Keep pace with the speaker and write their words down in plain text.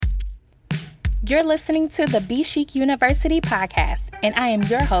You're listening to the Be Chic University podcast, and I am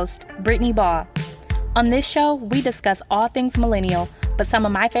your host, Brittany Ball. On this show, we discuss all things millennial, but some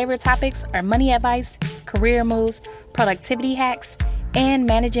of my favorite topics are money advice, career moves, productivity hacks, and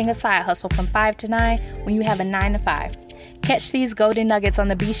managing a side hustle from 5 to 9 when you have a 9 to 5. Catch these golden nuggets on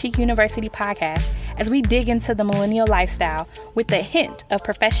the Be Chic University podcast as we dig into the millennial lifestyle with a hint of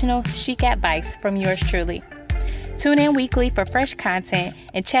professional chic advice from yours truly. Tune in weekly for fresh content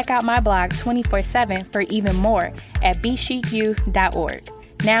and check out my blog 24/7 for even more at bechicu.org.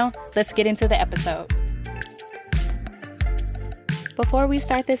 Now, let's get into the episode. Before we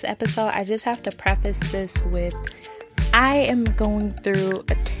start this episode, I just have to preface this with I am going through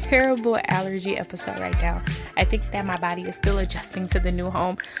a terrible allergy episode right now. I think that my body is still adjusting to the new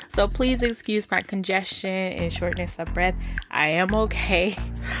home. So please excuse my congestion and shortness of breath. I am okay,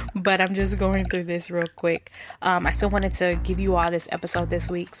 but I'm just going through this real quick. I still wanted to give you all this episode this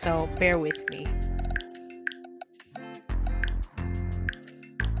week, so bear with me.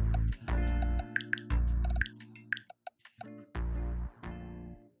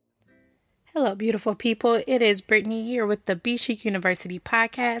 Hello, beautiful people. It is Brittany here with the Be Chic University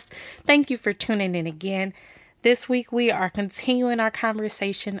podcast. Thank you for tuning in again. This week, we are continuing our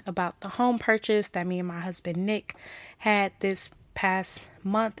conversation about the home purchase that me and my husband, Nick, had this past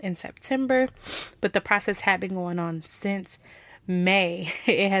month in September. But the process had been going on since May.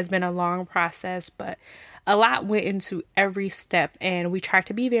 It has been a long process, but a lot went into every step. And we tried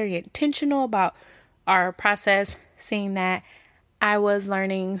to be very intentional about our process, seeing that I was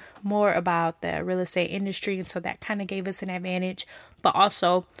learning more about the real estate industry, and so that kind of gave us an advantage, but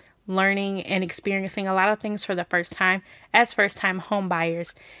also learning and experiencing a lot of things for the first time as first-time home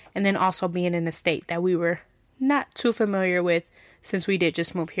buyers, and then also being in a state that we were not too familiar with since we did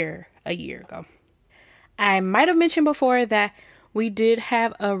just move here a year ago. I might have mentioned before that we did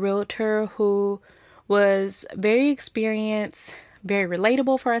have a realtor who was very experienced, very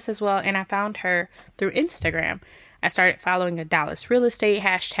relatable for us as well, and I found her through Instagram. I started following a Dallas real estate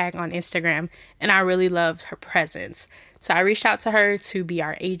hashtag on Instagram, and I really loved her presence. So I reached out to her to be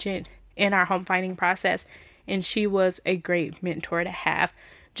our agent in our home finding process, and she was a great mentor to have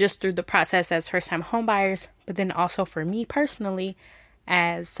just through the process as first-time home buyers, but then also for me personally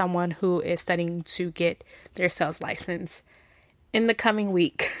as someone who is studying to get their sales license in the coming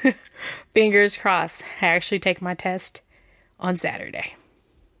week. Fingers crossed. I actually take my test on Saturday.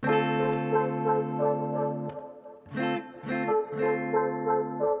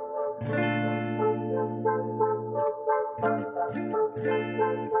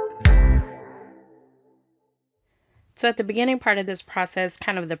 So at the beginning part of this process,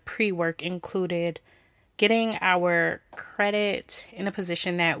 kind of the pre-work included getting our credit in a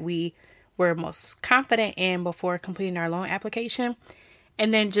position that we were most confident in before completing our loan application,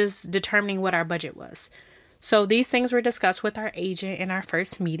 and then just determining what our budget was. So these things were discussed with our agent in our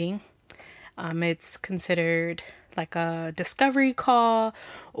first meeting. It's considered like a discovery call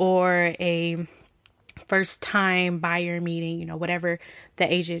or a first time buyer meeting, whatever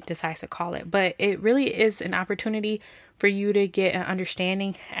the agent decides to call it. But it really is an opportunity for you to get an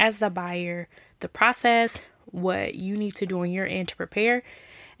understanding as the buyer, the process, what you need to do on your end to prepare,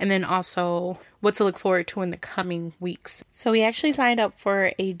 and then also what to look forward to in the coming weeks. So we actually signed up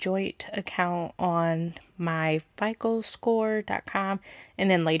for a joint account on myficoscore.com and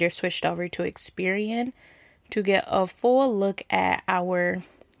then later switched over to Experian to get a full look at our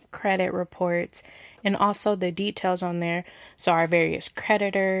credit reports and also the details on there. So our various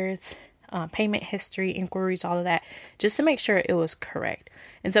creditors, payment history, inquiries, all of that, just to make sure it was correct.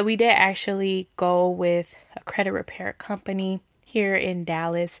 And so we did actually go with a credit repair company here in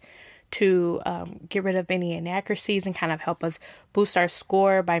Dallas to get rid of any inaccuracies and kind of help us boost our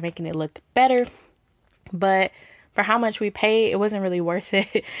score by making it look better. But for how much we paid, it wasn't really worth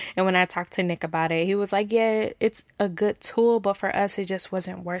it. And when I talked to Nick about it, he was like, yeah, it's a good tool, but for us, it just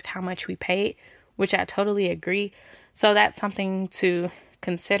wasn't worth how much we paid, which I totally agree. So that's something to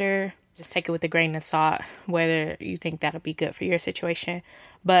consider. Just take it with a grain of salt, whether you think that'll be good for your situation.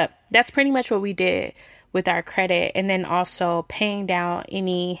 But that's pretty much what we did with our credit, and then also paying down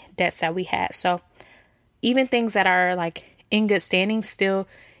any debts that we had. So even things that are like in good standing still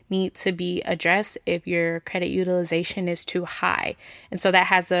need to be addressed if your credit utilization is too high. And so that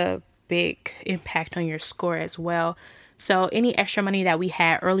has a big impact on your score as well. So any extra money that we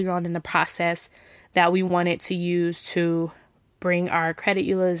had earlier on in the process that we wanted to use to bring our credit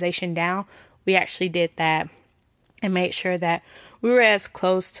utilization down, we actually did that and made sure that we were as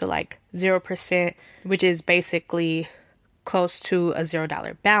close to like 0%, which is basically close to a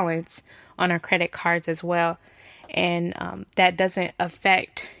 $0 balance on our credit cards as well. And that doesn't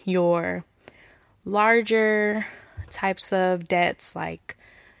affect your larger types of debts like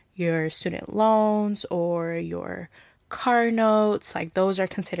your student loans or your car notes, like those are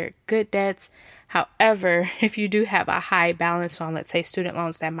considered good debts. However, if you do have a high balance on, let's say, student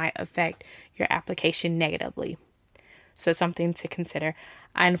loans, that might affect your application negatively. So something to consider.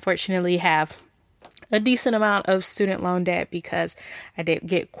 I unfortunately have a decent amount of student loan debt because I did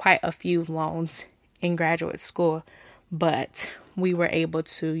get quite a few loans in graduate school, but we were able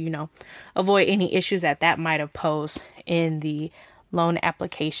to, avoid any issues that might have posed in the loan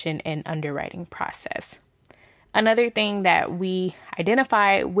application and underwriting process. Another thing that we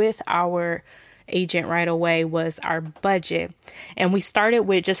identified with our agent right away was our budget. And we started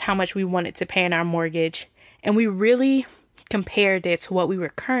with just how much we wanted to pay in our mortgage. And we really compared it to what we were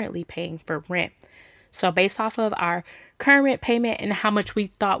currently paying for rent. So based off of our current rent payment and how much we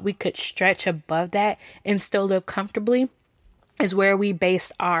thought we could stretch above that and still live comfortably is where we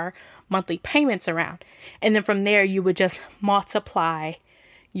based our monthly payments around. And then from there, you would just multiply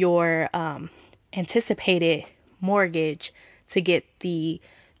your anticipated mortgage to get the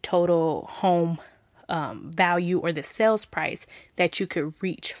total home value or the sales price that you could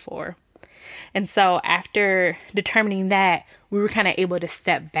reach for. And so after determining that, we were kind of able to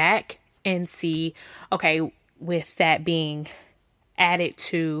step back and see, okay, with that being added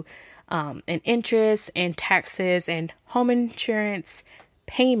to an interest and taxes and home insurance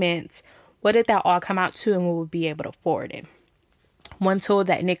payments, what did that all come out to, and we would be able to afford it. One tool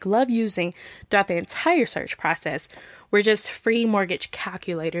that Nick loved using throughout the entire search process were just free mortgage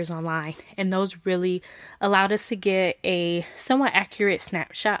calculators online. And those really allowed us to get a somewhat accurate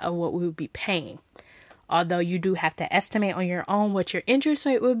snapshot of what we would be paying. Although you do have to estimate on your own what your interest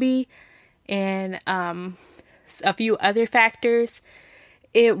rate would be and a few other factors,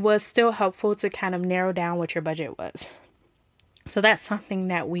 it was still helpful to kind of narrow down what your budget was. So that's something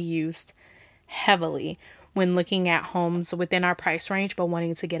that we used heavily when looking at homes within our price range, but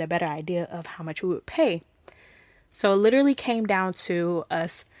wanting to get a better idea of how much we would pay. So it literally came down to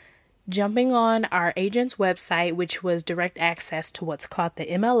us jumping on our agent's website, which was direct access to what's called the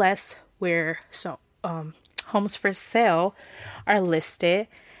MLS, where homes for sale are listed,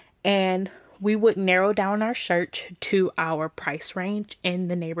 and we would narrow down our search to our price range in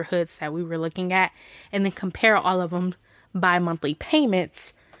the neighborhoods that we were looking at, and then compare all of them by monthly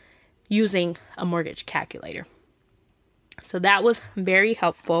payments using a mortgage calculator. So that was very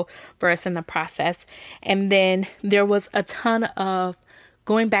helpful for us in the process. And then there was a ton of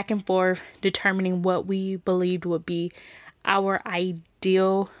going back and forth, determining what we believed would be our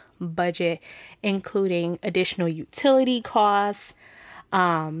ideal budget, including additional utility costs,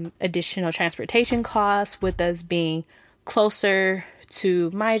 additional transportation costs, with us being closer to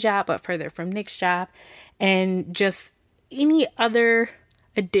my job but further from Nick's job, and just any other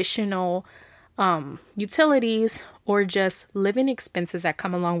additional utilities or just living expenses that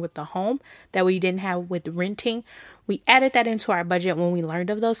come along with the home that we didn't have with renting. We added that into our budget when we learned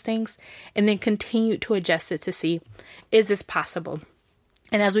of those things, and then continued to adjust it to see, is this possible?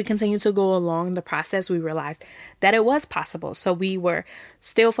 And as we continued to go along the process, we realized that it was possible. So we were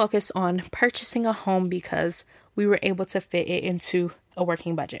still focused on purchasing a home because we were able to fit it into a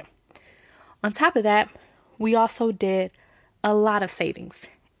working budget. On top of that, we also did a lot of savings.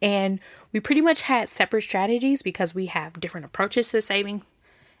 And we pretty much had separate strategies because we have different approaches to saving,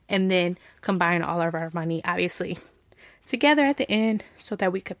 and then combine all of our money, obviously, together at the end so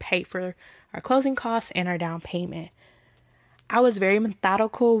that we could pay for our closing costs and our down payment. I was very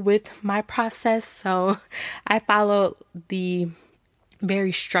methodical with my process, so I followed the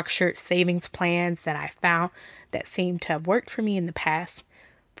very structured savings plans that I found that seemed to have worked for me in the past.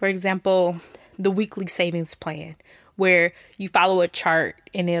 For example, the weekly savings plan, where you follow a chart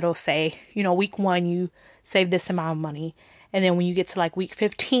and it'll say, week 1, you save this amount of money. And then when you get to like week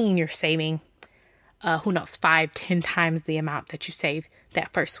 15, you're saving, 5-10 times the amount that you saved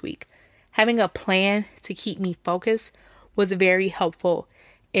that first week. Having a plan to keep me focused was very helpful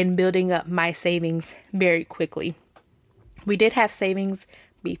in building up my savings very quickly. We did have savings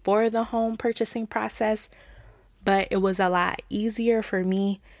before the home purchasing process, but it was a lot easier for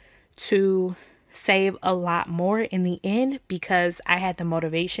me to save a lot more in the end because I had the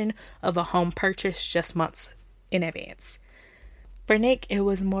motivation of a home purchase just months in advance. For Nick, it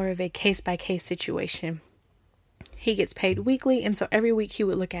was more of a case-by-case situation. He gets paid weekly, and so every week he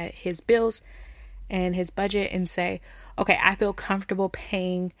would look at his bills and his budget and say, okay, I feel comfortable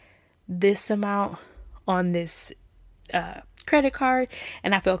paying this amount on this credit card,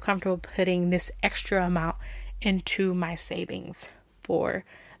 and I feel comfortable putting this extra amount into my savings for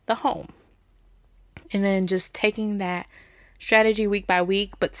the home. And then just taking that strategy week by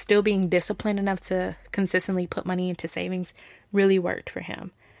week, but still being disciplined enough to consistently put money into savings really worked for him.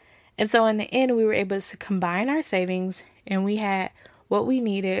 And so in the end, we were able to combine our savings, and we had what we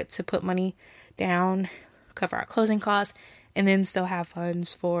needed to put money down, cover our closing costs, and then still have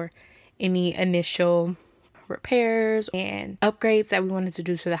funds for any initial repairs and upgrades that we wanted to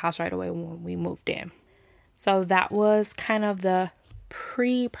do to the house right away when we moved in. So that was kind of the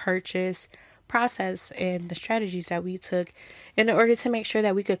pre-purchase process and the strategies that we took in order to make sure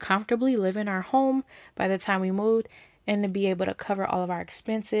that we could comfortably live in our home by the time we moved, and to be able to cover all of our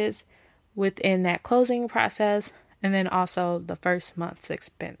expenses within that closing process, and then also the first month's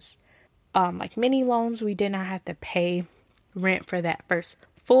expense. Like many loans, we did not have to pay rent for that first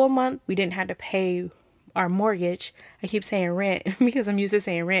full month. We didn't have to pay our mortgage. I keep saying rent because I'm used to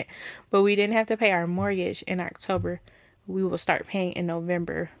saying rent, but we didn't have to pay our mortgage in October. We will start paying in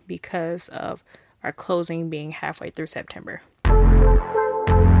November because of our closing being halfway through September.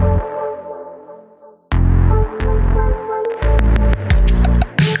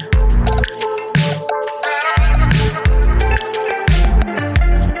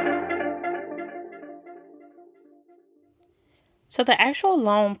 So the actual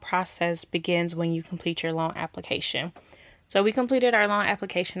loan process begins when you complete your loan application. So we completed our loan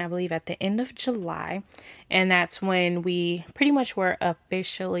application, I believe, at the end of July. And that's when we pretty much were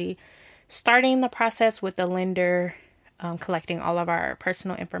officially starting the process with the lender, collecting all of our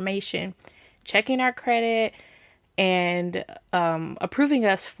personal information, checking our credit, and approving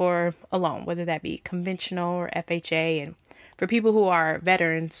us for a loan, whether that be conventional or FHA. And for people who are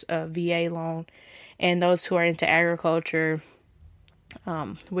veterans, a VA loan, and those who are into agriculture,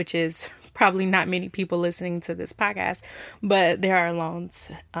 which is probably not many people listening to this podcast, but there are loans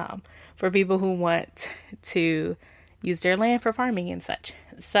for people who want to use their land for farming and such.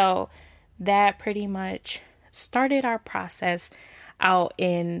 So that pretty much started our process out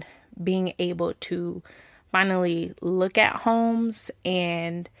in being able to finally look at homes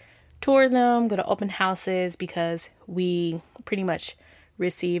and tour them, go to open houses, because we pretty much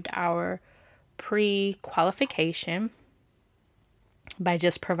received our pre-qualification by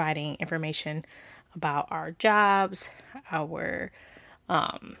just providing information about our jobs, our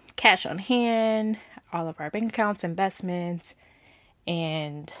cash on hand, all of our bank accounts, investments,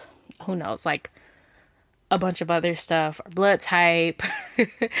 and who knows, like a bunch of other stuff, our blood type,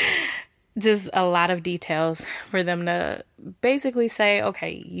 just a lot of details for them to basically say,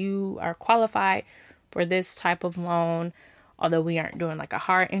 okay, you are qualified for this type of loan. Although we aren't doing like a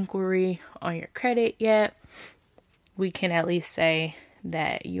hard inquiry on your credit yet, we can at least say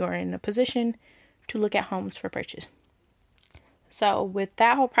that you're in a position to look at homes for purchase. So with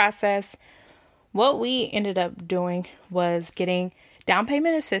that whole process, what we ended up doing was getting down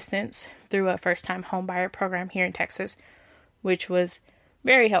payment assistance through a first-time home buyer program here in Texas, which was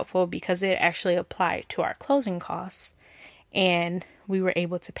very helpful because it actually applied to our closing costs, and we were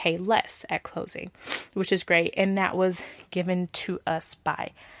able to pay less at closing, which is great. And that was given to us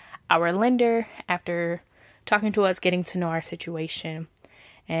by our lender after talking to us, getting to know our situation,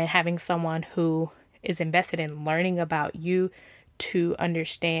 and having someone who is invested in learning about you to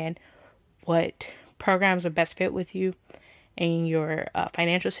understand what programs are best fit with you and your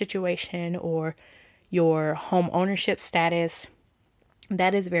financial situation or your home ownership status.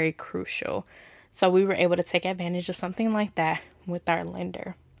 That is very crucial. So we were able to take advantage of something like that with our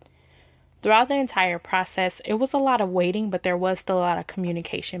lender. Throughout the entire process, it was a lot of waiting, but there was still a lot of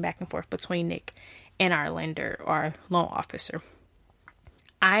communication back and forth between Nick and our lender, our loan officer.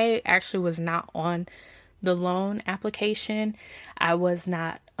 I actually was not on the loan application. I was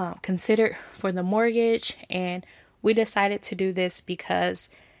not considered for the mortgage, and we decided to do this because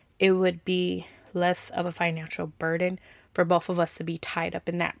it would be less of a financial burden for both of us to be tied up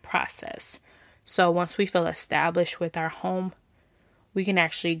in that process. So once we feel established with our home, we can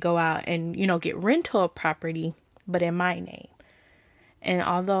actually go out and, get rental property, but in my name. And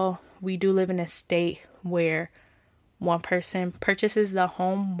although we do live in a state where one person purchases the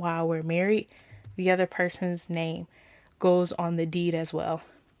home while we're married, the other person's name goes on the deed as well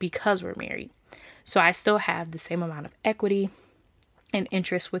because we're married. So I still have the same amount of equity and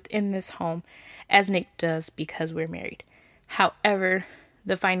interest within this home as Nick does because we're married. However,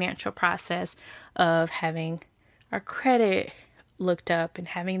 the financial process of having our credit looked up and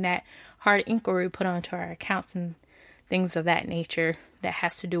having that hard inquiry put onto our accounts and things of that nature that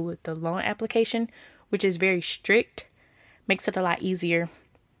has to do with the loan application, which is very strict, makes it a lot easier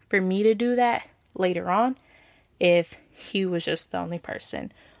for me to do that later on if he was just the only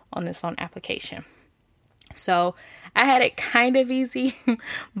person on this loan application. So I had it kind of easy,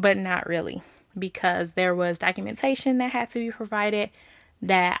 but not really. because there was documentation that had to be provided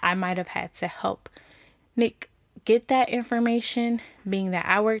that I might have had to help Nick get that information, being that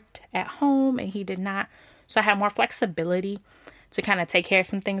I worked at home and he did not. So I had more flexibility to kind of take care of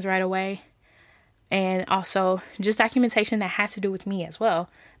some things right away. And also just documentation that had to do with me as well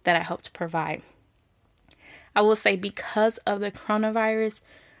that I helped provide. I will say, because of the coronavirus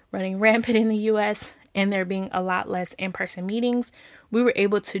running rampant in the US and there being a lot less in-person meetings, we were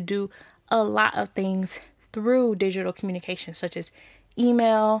able to do a lot of things through digital communication, such as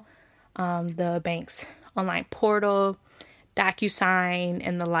email, the bank's online portal, DocuSign,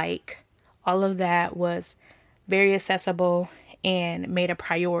 and the like. All of that was very accessible and made a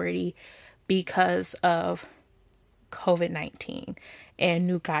priority because of COVID-19 and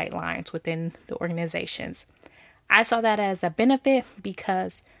new guidelines within the organizations. I saw that as a benefit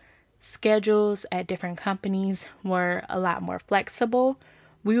because schedules at different companies were a lot more flexible.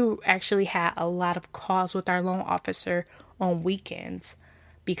 We actually had a lot of calls with our loan officer on weekends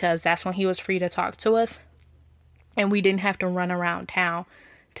because that's when he was free to talk to us. And we didn't have to run around town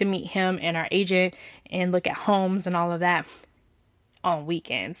to meet him and our agent and look at homes and all of that on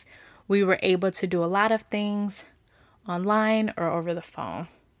weekends. We were able to do a lot of things online or over the phone.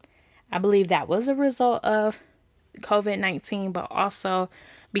 I believe that was a result of COVID-19, but also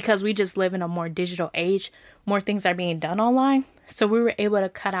because we just live in a more digital age, more things are being done online. So we were able to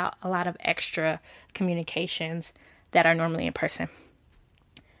cut out a lot of extra communications that are normally in person.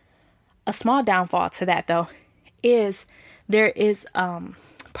 A small downfall to that, though, is there is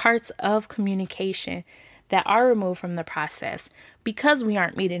parts of communication that are removed from the process because we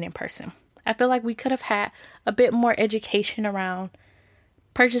aren't meeting in person. I feel like we could have had a bit more education around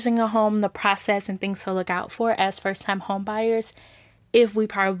purchasing a home, the process, and things to look out for as first-time home buyers if we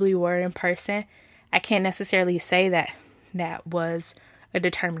probably were in person. I can't necessarily say that that was a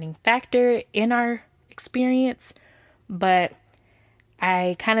determining factor in our experience, but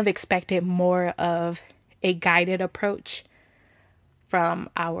I kind of expected more of a guided approach from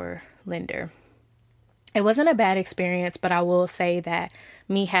our lender. It wasn't a bad experience, but I will say that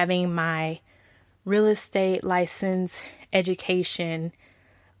me having my real estate license education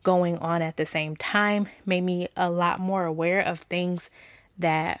going on at the same time made me a lot more aware of things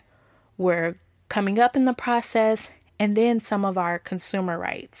that were coming up in the process, and then some of our consumer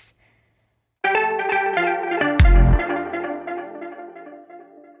rights.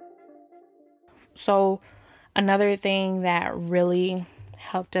 So another thing that really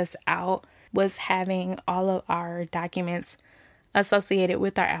helped us out was having all of our documents associated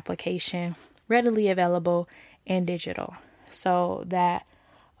with our application readily available and digital. So that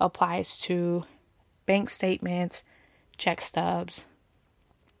applies to bank statements, check stubs,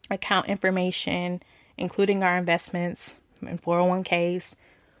 account information, including our investments and 401ks.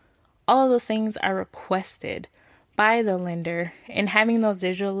 All of those things are requested by the lender, and having those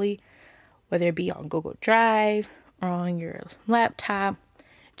digitally, whether it be on Google Drive or on your laptop,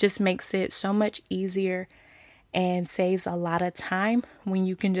 just makes it so much easier and saves a lot of time when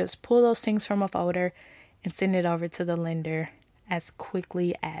you can just pull those things from a folder and send it over to the lender as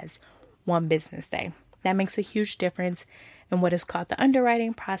quickly as one business day. That makes a huge difference in what is called the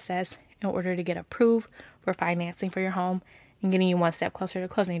underwriting process in order to get approved for financing for your home and getting you one step closer to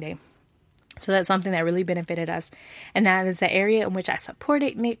closing day. So that's something that really benefited us. And that is the area in which I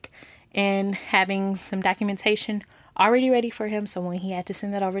supported Nick in having some documentation already ready for him. So when he had to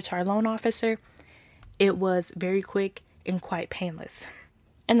send that over to our loan officer, it was very quick and quite painless.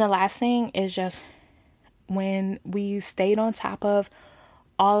 And the last thing is just when we stayed on top of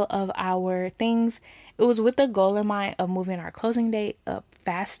all of our things, it was with the goal in mind of moving our closing date up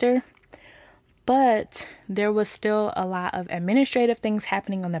faster. But there was still a lot of administrative things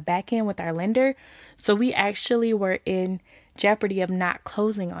happening on the back end with our lender. So we actually were in jeopardy of not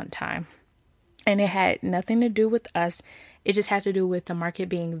closing on time. And it had nothing to do with us. It just had to do with the market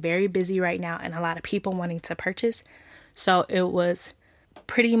being very busy right now and a lot of people wanting to purchase. So it was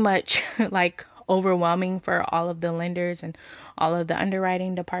pretty much like overwhelming for all of the lenders and all of the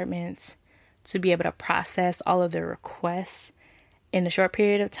underwriting departments to be able to process all of their requests in a short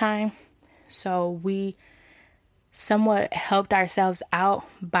period of time. So we somewhat helped ourselves out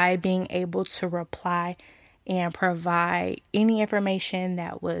by being able to reply and provide any information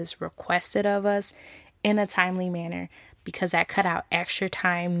that was requested of us in a timely manner, because that cut out extra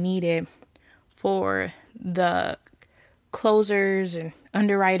time needed for the closers and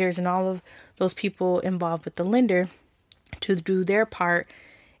underwriters and all of those people involved with the lender to do their part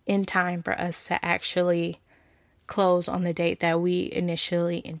in time for us to actually close on the date that we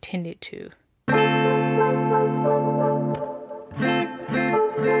initially intended to.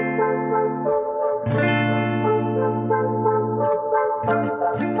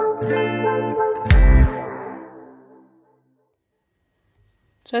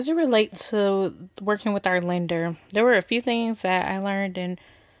 So as it relates to working with our lender, there were a few things that I learned and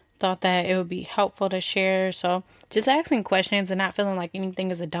thought that it would be helpful to share. So just asking questions and not feeling like anything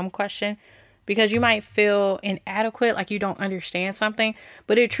is a dumb question, because you might feel inadequate, like you don't understand something,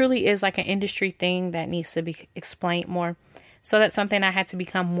 but it truly is like an industry thing that needs to be explained more. So that's something I had to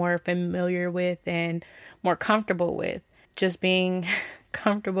become more familiar with and more comfortable with. Just being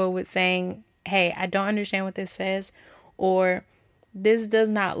comfortable with saying, hey, I don't understand what this says, or this does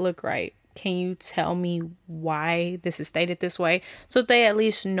not look right. Can you tell me why this is stated this way? So that they at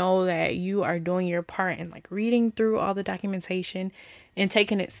least know that you are doing your part and like reading through all the documentation and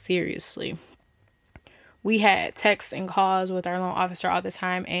taking it seriously. We had texts and calls with our loan officer all the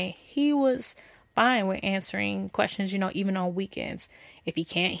time, and he was fine with answering questions, even on weekends. If he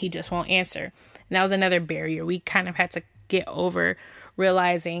can't, he just won't answer. And that was another barrier we kind of had to get over,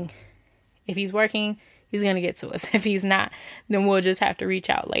 realizing if he's working, he's going to get to us. If he's not, then we'll just have to reach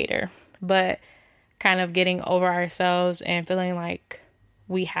out later. But kind of getting over ourselves and feeling like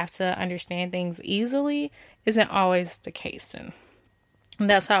we have to understand things easily isn't always the case. And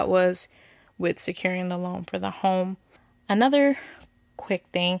that's how it was with securing the loan for the home. Another quick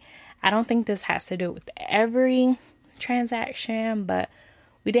thing, I don't think this has to do with every transaction, but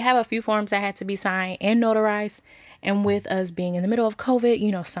we did have a few forms that had to be signed and notarized. And with us being in the middle of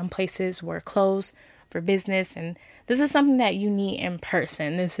COVID, some places were closed for business, and this is something that you need in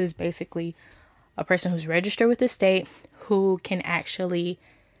person. This is basically a person who's registered with the state who can actually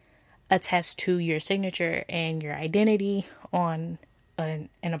attest to your signature and your identity on an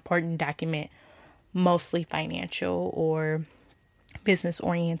important document, mostly financial or business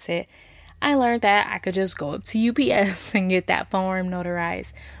oriented. I learned that I could just go up to UPS and get that form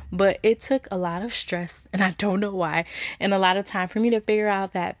notarized, but it took a lot of stress, and I don't know why, and a lot of time for me to figure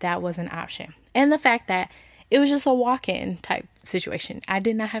out that that was an option. And the fact that it was just a walk-in type situation. I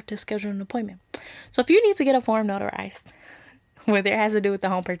did not have to schedule an appointment. So if you need to get a form notarized, whether it has to do with the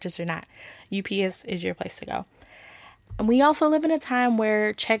home purchase or not, UPS is your place to go. And we also live in a time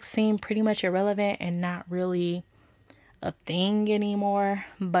where checks seem pretty much irrelevant and not really a thing anymore,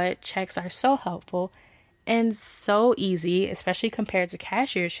 but checks are so helpful and so easy, especially compared to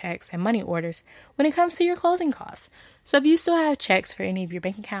cashier checks and money orders when it comes to your closing costs. So if you still have checks for any of your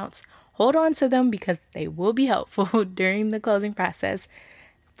bank accounts, hold on to them because they will be helpful during the closing process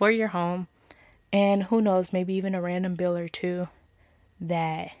for your home. And who knows, maybe even a random bill or two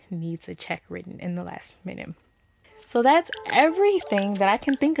that needs a check written in the last minute. So that's everything that I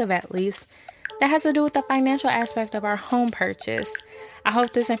can think of, at least, that has to do with the financial aspect of our home purchase. I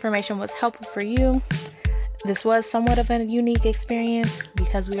hope this information was helpful for you. This was somewhat of a unique experience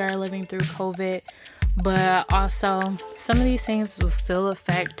because we are living through COVID, but also some of these things will still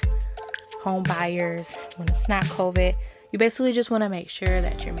affect home buyers when it's not COVID. You basically just want to make sure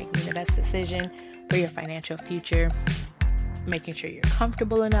that you're making the best decision for your financial future, making sure you're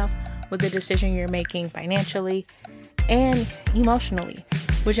comfortable enough with the decision you're making financially and emotionally,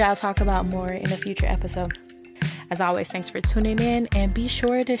 which I'll talk about more in a future episode. As always, thanks for tuning in, and be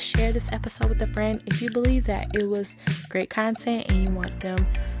sure to share this episode with a friend if you believe that it was great content and you want them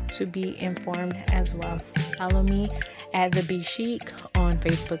to be informed as well. Follow me at The Be Chic on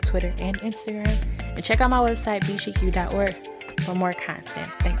Facebook, Twitter, and Instagram, and check out my website, bechicu.org, for more content.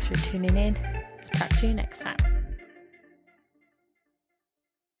 Thanks for tuning in. Talk to you next time.